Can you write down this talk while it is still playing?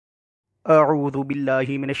A'udhu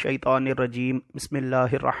billahi minash shaitanir rajim.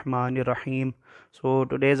 Bismillahir rahmanir rahim. So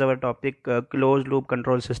today is our topic closed loop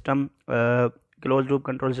control system. Closed loop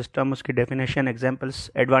control system, उसकी definition,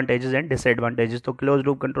 examples, advantages and disadvantages. तो closed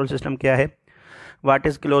loop control system क्या है? What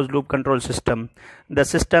is closed loop control system? The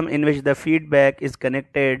system in which the feedback is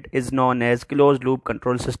connected is known as closed loop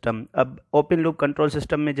control system. अब open loop control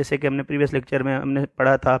system में जैसे कि हमने previous lecture में हमने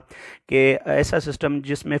पढ़ा था कि ऐसा सिस्टम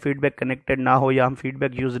जिसमें फीडबैक कनेक्टेड ना हो या हम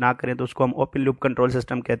फीडबैक यूज़ ना करें तो उसको हम ओपन लूप कंट्रोल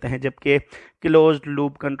सिस्टम कहते हैं, जबकि क्लोज्ड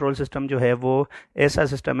लूप कंट्रोल सिस्टम जो है वो ऐसा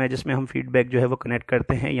सिस्टम है जिसमें हम फीडबैक जो है वो कनेक्ट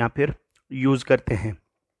करते हैं या फिर यूज़ करते हैं.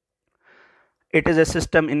 It is a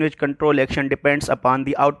system in which control action depends upon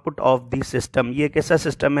the output of the system. ये एक ऐसा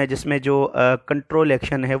सिस्टम है जिसमें जो कंट्रोल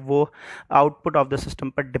एक्शन है वो आउटपुट ऑफ द सिस्टम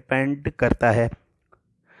पर डिपेंड करता है.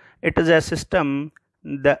 It is a system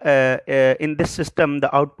in this system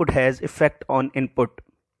the output has effect on input.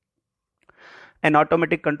 An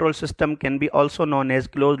automatic control system can be also known as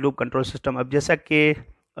closed loop control system. अब जैसा कि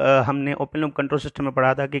हमने open loop control system में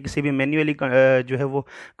पढ़ा था कि किसी भी मैन्युअली जो है वो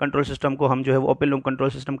कंट्रोल सिस्टम को हम जो है वो ओपन लूप कंट्रोल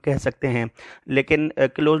सिस्टम कह सकते हैं, लेकिन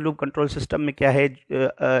क्लोज लूप कंट्रोल सिस्टम में क्या है,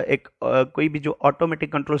 एक कोई भी जो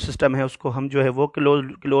ऑटोमेटिक कंट्रोल सिस्टम है उसको हम जो है वो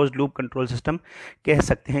क्लोज लूप कंट्रोल सिस्टम कह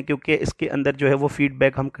सकते हैं, क्योंकि इसके अंदर जो है वो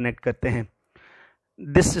फीडबैक हम कनेक्ट करते हैं.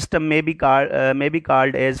 दिस सिस्टम में be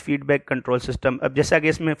called as feedback control system. अब जैसा कि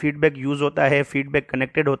इसमें फीडबैक यूज़ होता है, फीडबैक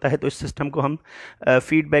कनेक्टेड होता है, तो इस सिस्टम को हम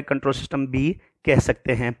फीडबैक कंट्रोल सिस्टम भी कह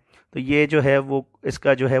सकते हैं. तो ये जो है वो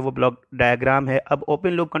इसका जो है वो ब्लॉक डायग्राम है. अब ओपन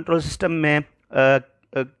लूप कंट्रोल सिस्टम में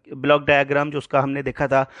ब्लॉक डायग्राम जो उसका हमने देखा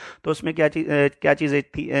था तो उसमें क्या चीज़ें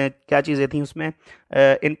थी उसमें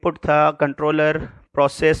इनपुट था, कंट्रोलर,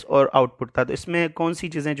 प्रोसेस और आउटपुट था. तो इसमें कौन सी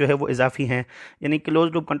चीज़ें जो है वो इजाफी हैं, यानी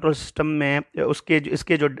क्लोज लूप कंट्रोल सिस्टम में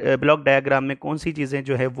इसके जो ब्लॉक डायग्राम में कौन सी चीज़ें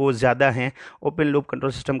जो है वो ज़्यादा हैं ओपन लूप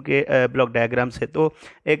कंट्रोल सिस्टम के ब्लॉक डायग्राम से. तो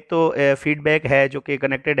एक तो फीडबैक है जो कि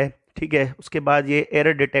कनेक्टेड है, ठीक है. उसके बाद ये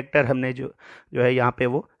एरर डिटेक्टर हमने जो है यहाँ पे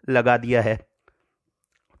वो लगा दिया है.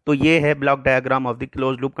 तो ये है block diagram of the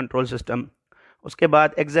close loop control system. उसके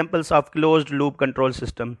बाद examples of closed loop control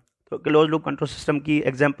system. तो क्लोज लूप कंट्रोल सिस्टम की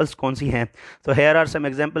एग्जांपल्स कौन सी हैं? तो hair are some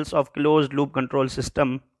examples of closed loop control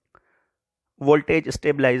system: voltage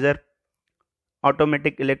stabiliser,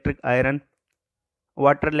 automatic electric iron,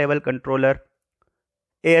 water level controller,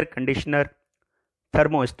 air conditioner,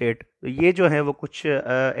 thermostat. तो ये जो है वो कुछ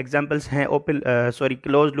एग्जांपल्स हैं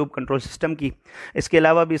क्लोज लूप कंट्रोल सिस्टम की. इसके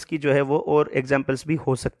अलावा भी इसकी जो है वो और एग्जांपल्स भी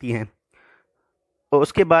हो सकती हैं. तो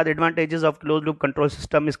उसके बाद advantages of close loop control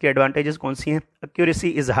system. इसके एडवांटेजेस कौन सी हैं? एक्यूरेसी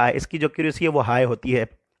इज़ हाई, इसकी जो एक्यूरेसी है वो हाई होती है.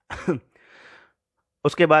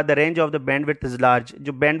 उसके बाद the range of the bandwidth is large,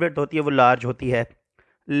 जो बैंडविड्थ होती है वो लार्ज होती है.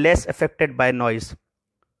 Less affected by noise.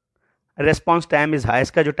 Response time is high,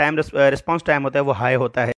 इसका जो रेस्पॉन्स टाइम होता है वो हाई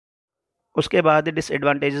होता है. उसके बाद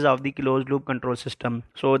disadvantages of the close loop control system.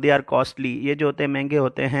 So they are costly, ये जो होते हैं महंगे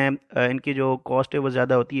होते हैं, इनकी जो कॉस्ट है वो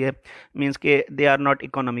ज़्यादा होती है, मींस के दे आर नॉट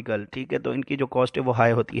इकोनॉमिकल, ठीक है. तो इनकी जो कॉस्ट है वो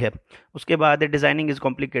हाई होती है. उसके बाद डिज़ाइनिंग इज़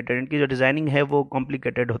कॉम्प्लिकेटेड, इनकी जो डिज़ाइनिंग है वो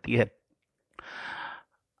कॉम्प्लिकेटेड होती है.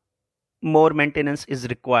 मोर maintenance is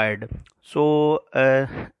required. So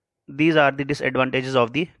these are the disadvantages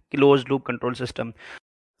of the close loop control system.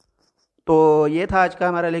 तो ये था आज का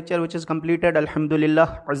हमारा लेक्चर विच इज़ कम्प्लीटेड अल्हम्दुलिल्लाह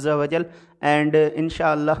अज़्ज़ा वजल, एंड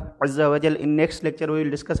इंशाअल्लाह अज़्ज़ा वजल in next lecture we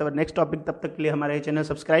will discuss our next topic. तब तक के लिए हमारे चैनल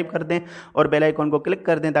सब्सक्राइब कर दें और बेल आइकॉन को क्लिक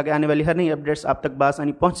कर दें ताकि आने वाली हर नई अपडेट्स आप तक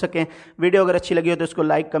बासानी पहुंच सकें. वीडियो अगर अच्छी लगी हो तो इसको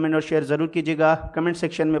लाइक, कमेंट और शेयर ज़रूर कीजिएगा. कमेंट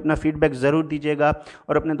सेक्शन में अपना फीडबैक ज़रूर दीजिएगा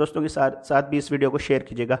और अपने दोस्तों के साथ भी इस वीडियो को शेयर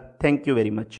कीजिएगा. Thank you very much.